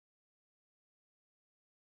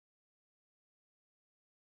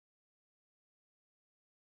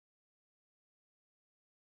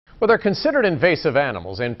Well, they're considered invasive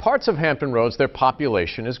animals. In parts of Hampton Roads, their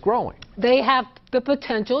population is growing. They have the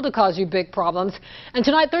potential to cause you big problems. And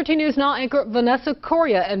tonight, 13 News Now anchor Vanessa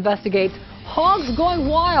Correa investigates hogs going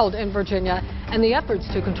wild in Virginia and the efforts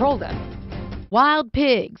to control them. Wild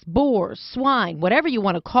pigs, boars, swine, whatever you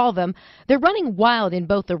want to call them, they're running wild in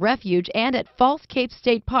both the refuge and at False Cape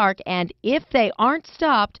State Park, and if they aren't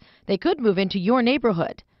stopped, they could move into your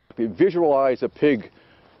neighborhood. If you visualize a pig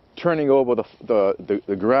turning over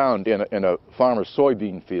the ground in a farmer's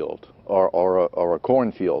soybean field or a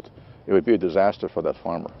cornfield, it would be a disaster for that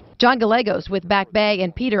farmer. John Gallegos with Back Bay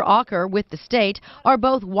and Peter Auker with the state are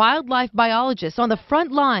both wildlife biologists on the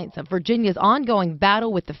front lines of Virginia's ongoing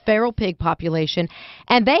battle with the feral pig population,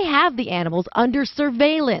 and they have the animals under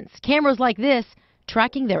surveillance. Cameras like this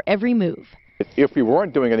tracking their every move. If we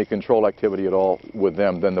weren't doing any control activity at all with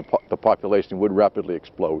them, then the population would rapidly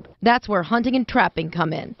explode. That's where hunting and trapping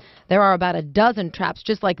come in. There are about a dozen traps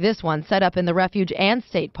just like this one set up in the refuge and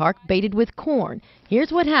state park, baited with corn.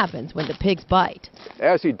 Here's what happens when the pigs bite.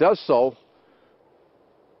 As he does so,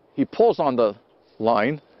 he pulls on the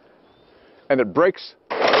line and it breaks.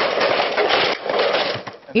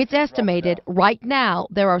 It's estimated right now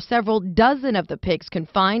there are several dozen of the pigs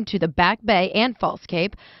confined to the Back Bay and False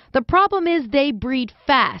Cape. The problem is they breed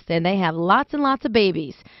fast and they have lots and lots of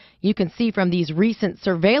babies. You can see from these recent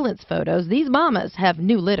surveillance photos, these mamas have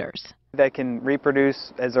new litters. They can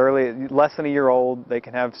reproduce as early, less than a year old. They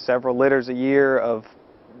can have several litters a year of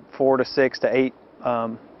 4 to 6 to 8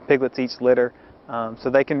 piglets each litter. So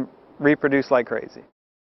they can reproduce like crazy.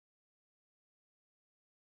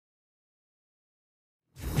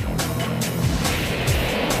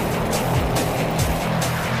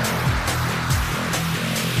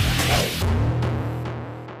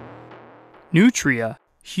 Nutria,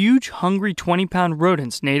 huge, hungry 20-pound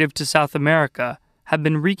rodents native to South America, have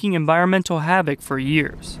been wreaking environmental havoc for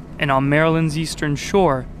years. And on Maryland's eastern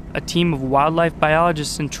shore, a team of wildlife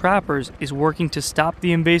biologists and trappers is working to stop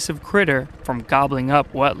the invasive critter from gobbling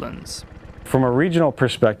up wetlands. From a regional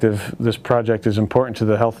perspective, this project is important to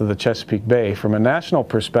the health of the Chesapeake Bay. From a national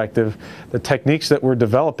perspective, the techniques that we're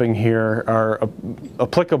developing here are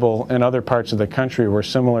applicable in other parts of the country where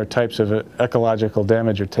similar types of ecological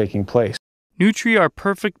damage are taking place. Nutria are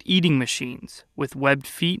perfect eating machines, with webbed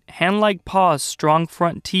feet, hand-like paws, strong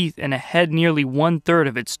front teeth, and a head nearly 1/3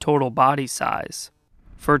 of its total body size.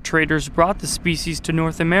 Fur traders brought the species to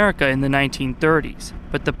North America in the 1930s,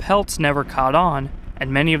 but the pelts never caught on,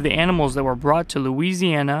 and many of the animals that were brought to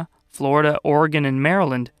Louisiana, Florida, Oregon, and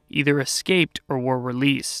Maryland either escaped or were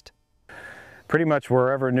released. Pretty much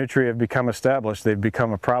wherever nutria have become established, they've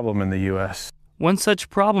become a problem in the U.S. One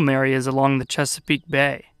such problem area is along the Chesapeake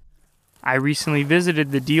Bay. I recently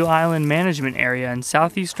visited the Deal Island Management Area in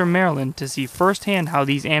southeastern Maryland to see firsthand how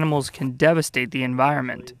these animals can devastate the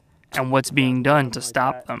environment and what's being done to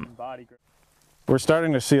stop them. We're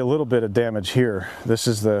starting to see a little bit of damage here. This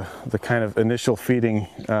is the kind of initial feeding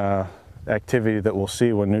activity that we'll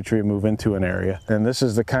see when nutria move into an area. And this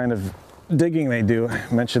is the kind of digging they do.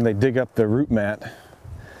 I mentioned they dig up the root mat,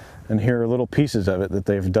 and here are little pieces of it that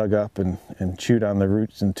they've dug up and chewed on the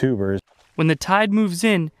roots and tubers. When the tide moves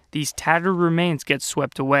in, these tattered remains get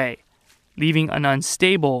swept away, leaving an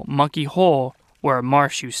unstable, mucky hole where a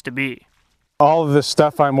marsh used to be. All of this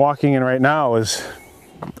stuff I'm walking in right now is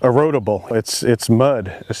erodible. It's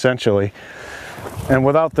mud, essentially. And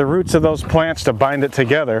without the roots of those plants to bind it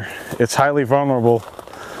together, it's highly vulnerable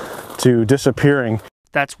to disappearing.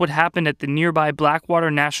 That's what happened at the nearby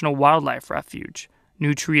Blackwater National Wildlife Refuge.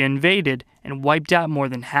 Nutria invaded and wiped out more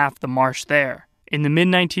than half the marsh there. In the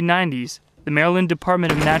mid-1990s, the Maryland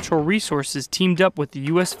Department of Natural Resources teamed up with the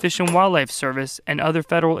U.S. Fish and Wildlife Service and other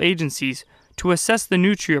federal agencies to assess the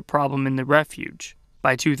nutria problem in the refuge.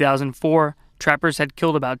 By 2004, trappers had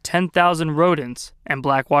killed about 10,000 rodents, and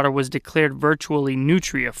Blackwater was declared virtually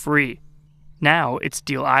nutria-free. Now it's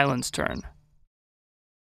Deal Island's turn.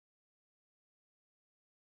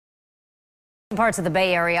 Parts of the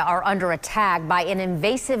Bay Area are under attack by an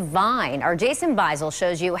invasive vine. Our Jason Beisel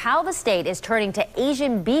shows you how the state is turning to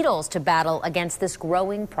Asian beetles to battle against this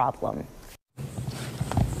growing problem.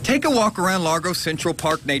 Take a walk around Largo Central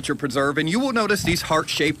Park Nature Preserve and you will notice these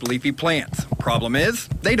heart-shaped leafy plants. Problem is,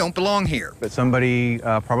 they don't belong here. But somebody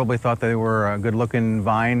probably thought they were a good-looking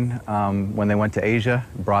vine when they went to Asia,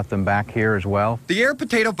 brought them back here as well. The air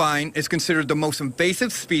potato vine is considered the most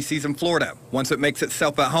invasive species in Florida. Once it makes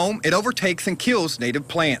itself at home, it overtakes and kills native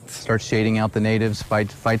plants. Starts shading out the natives,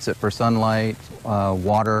 fights it for sunlight,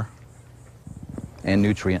 water, and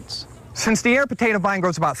nutrients. Since the air potato vine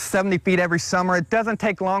grows about 70 feet every summer, it doesn't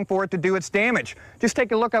take long for it to do its damage. Just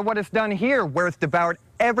take a look at what it's done here, where it's devoured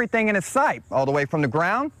everything in its sight, all the way from the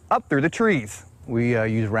ground up through the trees. We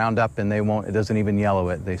use Roundup and it doesn't even yellow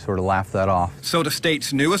it. They sort of laugh that off. So the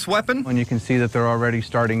state's newest weapon? And you can see that they're already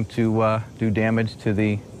starting to do damage to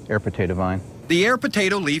the air potato vine. The air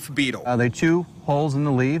potato leaf beetle. They chew holes in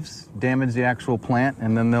the leaves, damage the actual plant,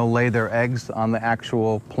 and then they'll lay their eggs on the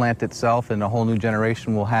actual plant itself, and a whole new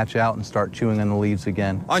generation will hatch out and start chewing on the leaves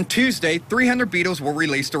again. On Tuesday, 300 beetles were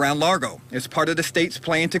released around Largo. It's part of the state's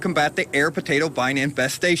plan to combat the air potato vine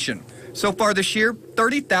infestation. So far this year,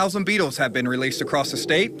 30,000 beetles have been released across the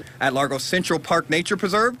state. At Largo Central Park Nature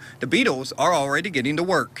Preserve, the beetles are already getting to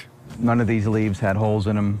work. None of these leaves had holes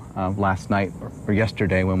in them last night or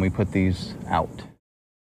yesterday when we put these out.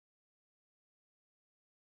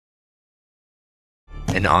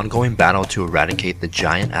 An ongoing battle to eradicate the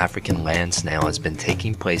giant African land snail has been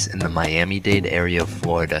taking place in the Miami-Dade area of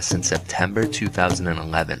Florida since September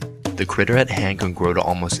 2011. The critter at hand can grow to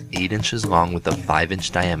almost 8 inches long with a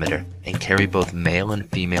 5-inch diameter and carry both male and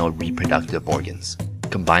female reproductive organs.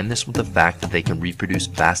 Combine this with the fact that they can reproduce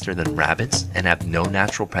faster than rabbits and have no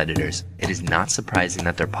natural predators, it is not surprising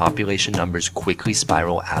that their population numbers quickly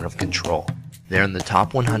spiral out of control. They're in the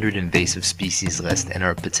top 100 invasive species list and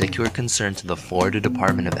are of particular concern to the Florida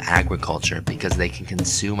Department of Agriculture because they can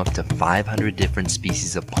consume up to 500 different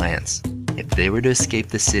species of plants. If they were to escape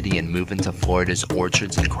the city and move into Florida's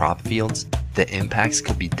orchards and crop fields, the impacts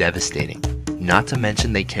could be devastating. Not to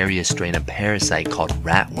mention they carry a strain of parasite called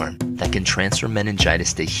ratworm that can transfer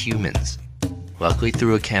meningitis to humans. Luckily,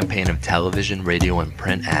 through a campaign of television, radio, and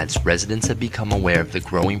print ads, residents have become aware of the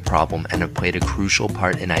growing problem and have played a crucial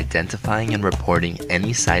part in identifying and reporting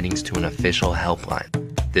any sightings to an official helpline.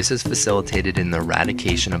 This has facilitated in the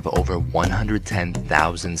eradication of over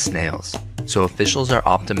 110,000 snails. So officials are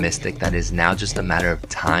optimistic that it is now just a matter of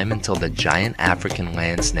time until the giant African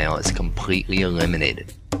land snail is completely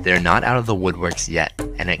eliminated. They're not out of the woodworks yet,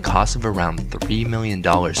 and at costs of around $3 million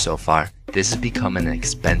so far, this has become an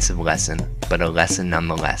expensive lesson, but a lesson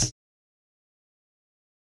nonetheless.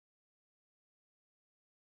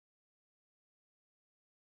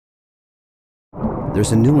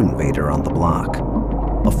 There's a new invader on the block.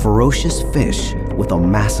 A ferocious fish with a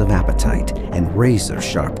massive appetite and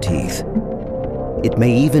razor-sharp teeth. It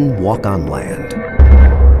may even walk on land.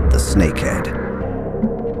 The snakehead.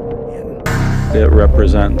 It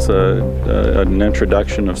represents an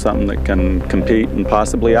introduction of something that can compete and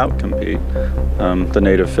possibly outcompete the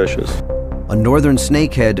native fishes. A northern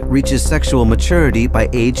snakehead reaches sexual maturity by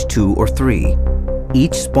age 2 or 3.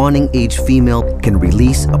 Each spawning age female can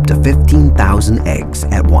release up to 15,000 eggs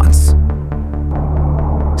at once.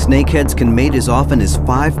 Snakeheads can mate as often as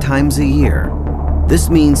 5 times a year. This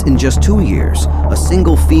means in just 2 years, a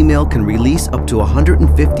single female can release up to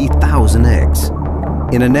 150,000 eggs.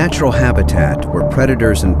 In a natural habitat where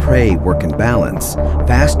predators and prey work in balance,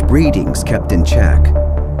 fast breeding's kept in check.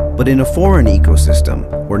 But in a foreign ecosystem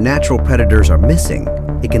where natural predators are missing,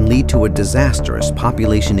 it can lead to a disastrous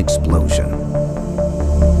population explosion.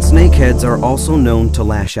 Snakeheads are also known to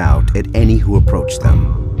lash out at any who approach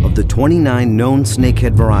them. Of the 29 known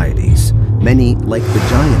snakehead varieties, many, like the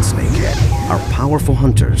giant snakehead, are powerful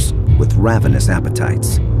hunters with ravenous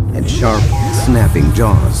appetites and sharp, snapping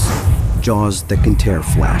jaws. Jaws that can tear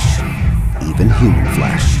flesh, even human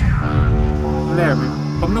flesh.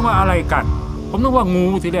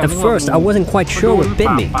 At first, I wasn't quite sure what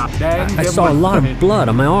bit me. I saw a lot of blood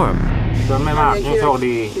on my arm.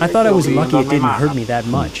 I thought I was lucky it didn't hurt me that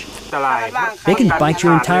much. They can bite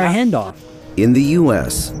your entire hand off. In the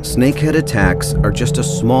U.S., snakehead attacks are just a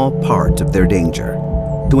small part of their danger.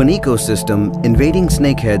 To an ecosystem, invading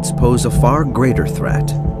snakeheads pose a far greater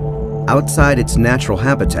threat. Outside its natural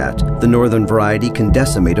habitat, the northern variety can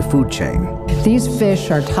decimate a food chain. These fish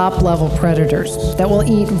are top-level predators that will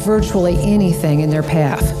eat virtually anything in their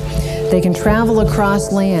path. They can travel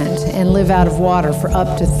across land and live out of water for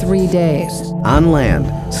up to 3 days. On land,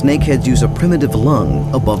 snakeheads use a primitive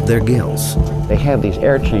lung above their gills. They have these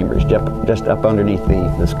air chambers just up underneath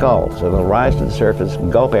the skull, so they'll rise to the surface,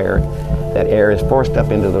 gulp air. That air is forced up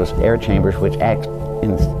into those air chambers, which act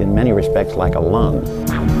in many respects like a lung.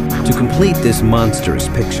 To complete this monstrous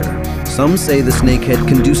picture, some say the snakehead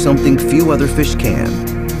can do something few other fish can: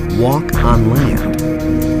 walk on land.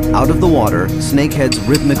 Out of the water, snakeheads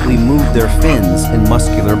rhythmically move their fins and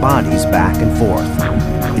muscular bodies back and forth.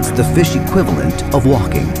 It's the fish equivalent of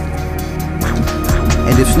walking.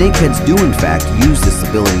 And if snakeheads do in fact use this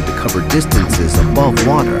ability to cover distances above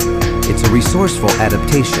water, it's a resourceful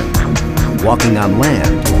adaptation. Walking on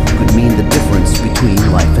land could mean the difference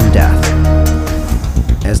between life and death.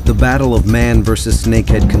 As the battle of man versus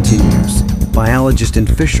snakehead continues, biologists and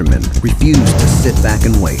fishermen refuse to sit back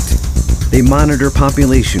and wait. They monitor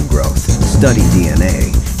population growth, study DNA,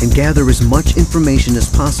 and gather as much information as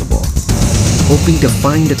possible, hoping to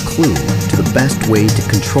find a clue to the best way to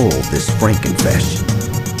control this frankenfish.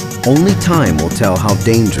 Only time will tell how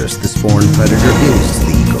dangerous this foreign predator is to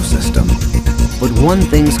the ecosystem. But one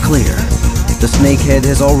thing's clear, the snakehead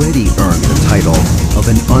has already earned the title of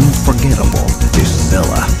an unforgettable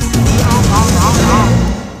fishzilla.